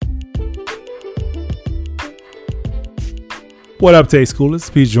What up, Tate Schoolers?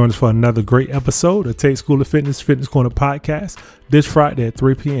 Please join us for another great episode of Tate Schooler Fitness Corner podcast this Friday at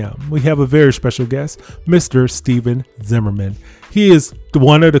 3 p.m. We have a very special guest, Mr. Steven Zimmerman. He is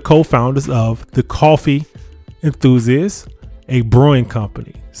one of the co-founders of The Coffee Enthusiast, a brewing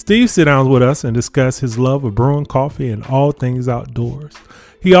company. Steve sits down with us and discuss his love of brewing coffee and all things outdoors.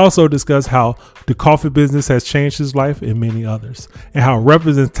 He also discussed how the coffee business has changed his life and many others, and how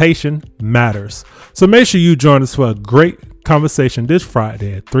representation matters. So make sure you join us for a great conversation this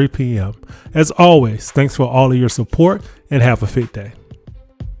Friday at 3 p.m. As always, thanks for all of your support and have a fit day.